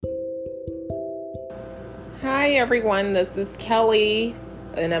Hi, everyone. This is Kelly.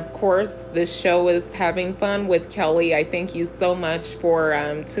 And of course, this show is Having Fun with Kelly. I thank you so much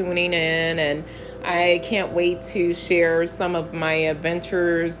for tuning in. And I can't wait to share some of my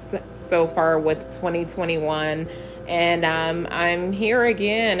adventures so far with 2021. And I'm here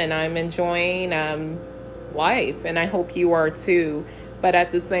again and I'm enjoying life. And I hope you are too. But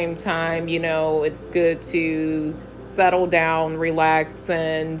at the same time, it's good to settle down, relax,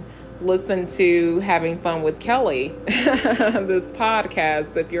 and listen to Having Fun with Kelly, this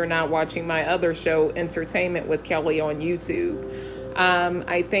podcast, if you're not watching my other show, Entertainment with Kelly, on YouTube.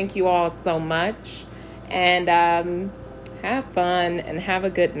 I thank you all so much, and have fun and have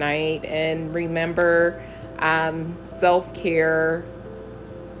a good night. And remember, self-care,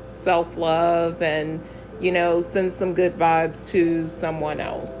 self-love, and, send some good vibes to someone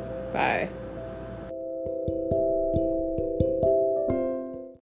else. Bye.